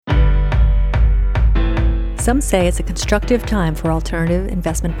Some say it's a constructive time for alternative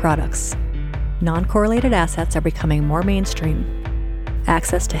investment products. Non-correlated assets are becoming more mainstream.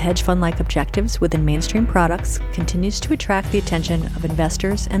 Access to hedge fund-like objectives within mainstream products continues to attract the attention of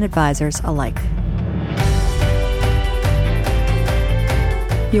investors and advisors alike.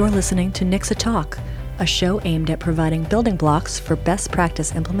 You're listening to Nixa Talk, a show aimed at providing building blocks for best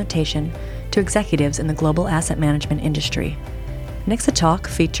practice implementation to executives in the global asset management industry. Nixa Talk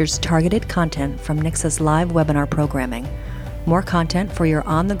features targeted content from Nixa's live webinar programming. More content for your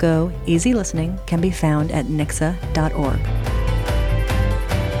on-the-go, easy listening can be found at nixa.org.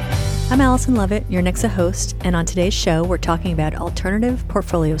 I'm Allison Lovett, your Nixa host, and on today's show, we're talking about alternative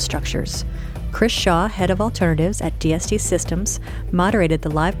portfolio structures. Chris Shaw, head of alternatives at DST Systems, moderated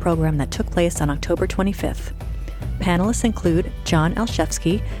the live program that took place on October 25th. Panelists include John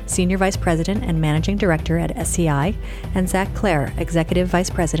Olszewski, Senior Vice President and Managing Director at SCI, and Zach Clare, Executive Vice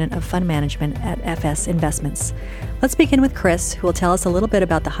President of Fund Management at FS Investments. Let's begin with Chris, who will tell us a little bit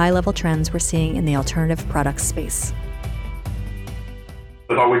about the high-level trends we're seeing in the alternative products space.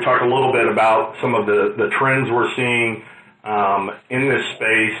 I thought we'd talk a little bit about some of the trends we're seeing in this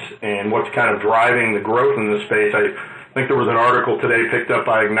space and what's kind of driving the growth in this space. I think there was an article today picked up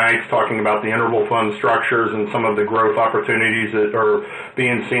by Ignites talking about the interval fund structures and some of the growth opportunities that are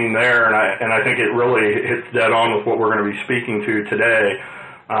being seen there, and I think it really hits dead on with what we're going to be speaking to today.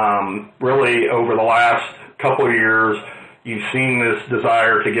 Really, over the last couple of years, you've seen this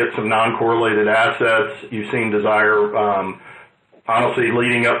desire to get some non-correlated assets. You've seen desire, honestly,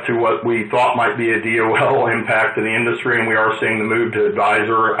 leading up to what we thought might be a DOL impact to the industry, and we are seeing the move to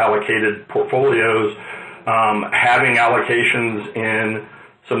advisor-allocated portfolios. Having allocations in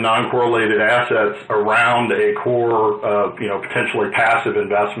some non-correlated assets around a core of, potentially passive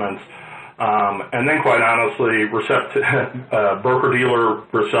investments. And then quite honestly, broker-dealer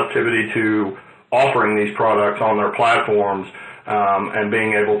receptivity to offering these products on their platforms, and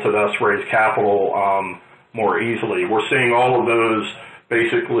being able to thus raise capital, more easily. We're seeing all of those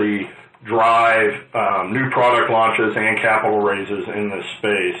basically drive, new product launches and capital raises in this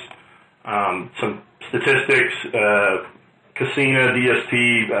space. Some statistics, Casina,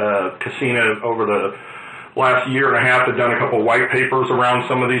 DST, Casina over the last year and a half have done a couple of white papers around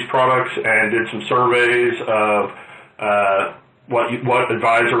some of these products and did some surveys of what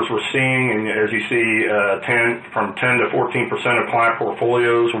advisors were seeing. And as you see, 10 to 14% of client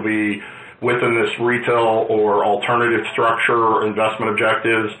portfolios will be within this retail or alternative structure or investment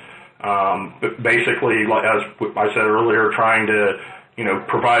objectives. But basically, as I said earlier, trying to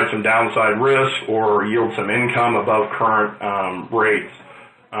provide some downside risk or yield some income above current rates.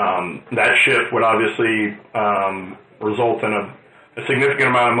 That shift would obviously result in a significant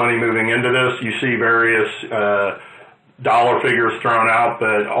amount of money moving into this. You see various dollar figures thrown out,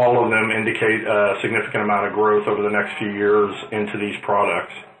 but all of them indicate a significant amount of growth over the next few years into these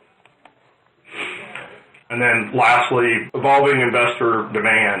products. And then lastly, evolving investor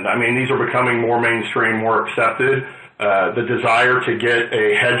demand. I mean, these are becoming more mainstream, more accepted. The desire to get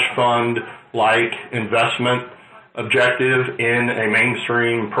a hedge fund-like investment objective in a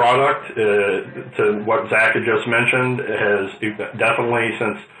mainstream product, to what Zach had just mentioned, has definitely,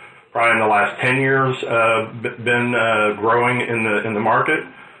 since probably in the last 10 years, been growing in the market.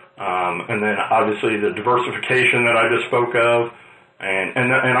 And then obviously the diversification that I just spoke of,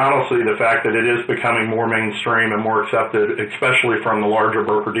 and honestly the fact that it is becoming more mainstream and more accepted, especially from the larger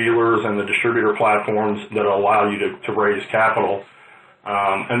broker-dealers and the distributor platforms that allow you to raise capital.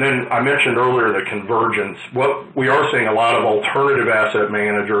 And then I mentioned earlier the convergence. What we are seeing a lot of alternative asset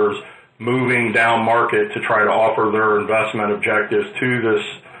managers moving down market to try to offer their investment objectives to this,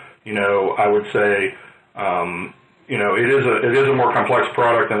 I would say, it is a more complex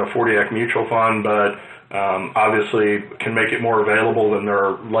product than a 40 Act mutual fund, but obviously can make it more available than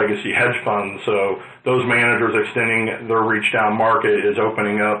their legacy hedge funds. So those managers extending their reach down market is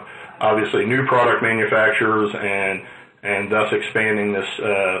opening up obviously new product manufacturers and thus expanding this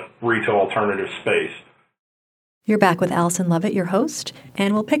retail alternative space. You're back with Allison Lovett, your host,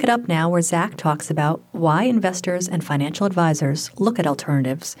 and we'll pick it up now where Zach talks about why investors and financial advisors look at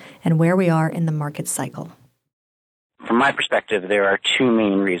alternatives and where we are in the market cycle. From my perspective, there are two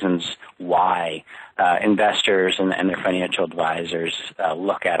main reasons why investors and their financial advisors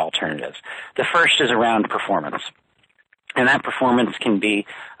look at alternatives. The first is around performance. And that performance can be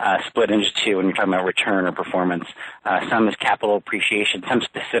split into two when you're talking about return or performance. Some is capital appreciation. Some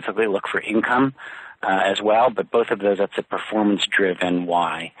specifically look for income as well, but both of those, that's a performance-driven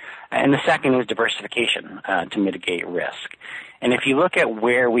why. And the second is diversification to mitigate risk. And if you look at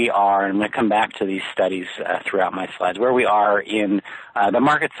where we are, and I'm going to come back to these studies throughout my slides, where we are in the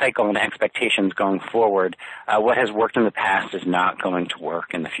market cycle and expectations going forward, what has worked in the past is not going to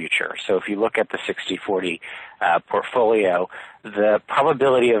work in the future. So if you look at the 60/40 portfolio, the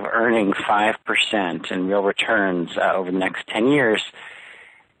probability of earning 5% in real returns over the next 10 years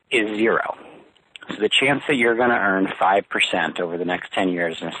is 0. So the chance that you're going to earn 5% over the next 10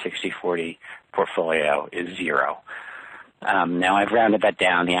 years in a 60/40 portfolio is 0. Now, I've rounded that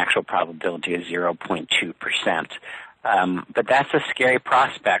down. The actual probability is 0.2%. But that's a scary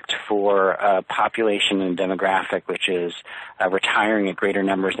prospect for a population and demographic which is retiring at greater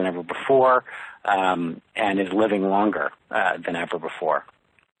numbers than ever before and is living longer than ever before.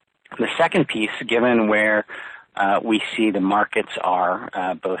 The second piece, given where we see the markets are,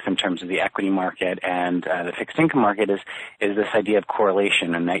 both in terms of the equity market and the fixed income market, is this idea of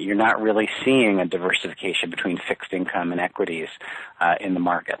correlation, and that you're not really seeing a diversification between fixed income and equities in the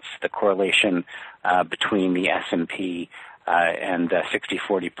markets. The correlation between the S&P and the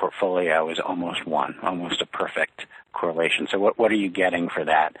 60/40 portfolio is almost 1, almost a perfect correlation. So what are you getting for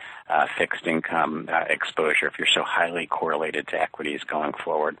that fixed income exposure if you're so highly correlated to equities going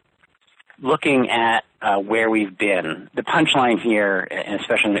forward? Looking at where we've been, the punchline here, and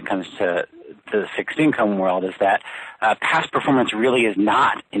especially when it comes to the fixed income world, is that past performance really is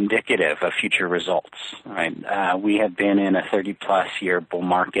not indicative of future results. Right? We have been in a 30-plus year bull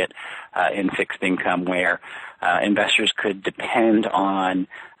market in fixed income where investors could depend on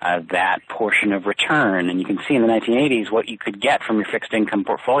that portion of return. And you can see in the 1980s what you could get from your fixed income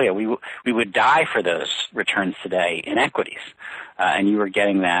portfolio. We would die for those returns today in equities, and you were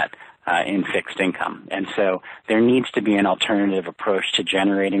getting that in fixed income. And so there needs to be an alternative approach to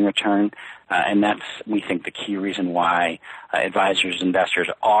generating return, and that's, we think, the key reason why advisors, investors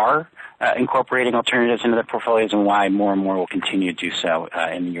are incorporating alternatives into their portfolios, and why more and more will continue to do so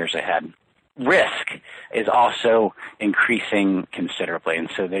in the years ahead. Risk is also increasing considerably, and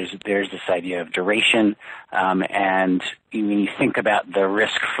so there's this idea of duration, and when you think about the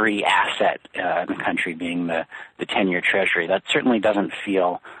risk-free asset in the country being the 10-year Treasury, that certainly doesn't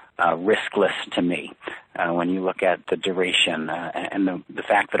feel riskless to me when you look at the duration and the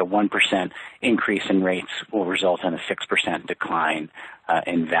fact that a 1% increase in rates will result in a 6% decline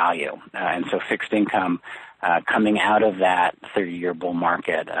in value. And so fixed income coming out of that 30-year bull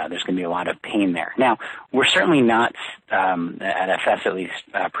market, there's going to be a lot of pain there. Now, we're certainly not, at FS at least,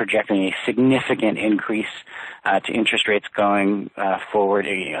 projecting a significant increase to interest rates going forward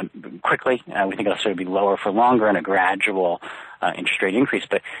quickly. We think it'll sort of be lower for longer and a gradual interest rate increase.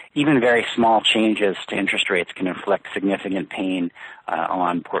 But even very small changes to interest rates can inflict significant pain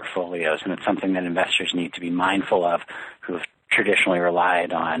on portfolios, and it's something that investors need to be mindful of who have traditionally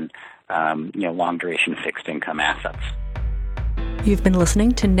relied on long-duration fixed income assets. You've been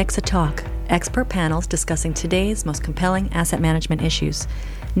listening to NIXA Talk, expert panels discussing today's most compelling asset management issues.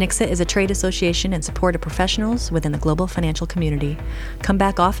 NIXA is a trade association in support of professionals within the global financial community. Come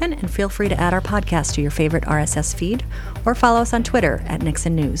back often and feel free to add our podcast to your favorite RSS feed or follow us on Twitter at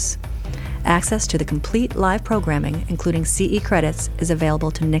NIXA News. Access to the complete live programming, including CE credits, is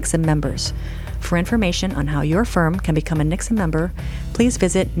available to NIXA members. For information on how your firm can become a NIXA member, please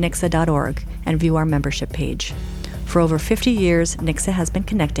visit nixa.org and view our membership page. For over 50 years, NIXA has been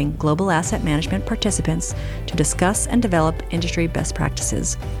connecting global asset management participants to discuss and develop industry best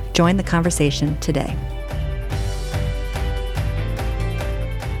practices. Join the conversation today.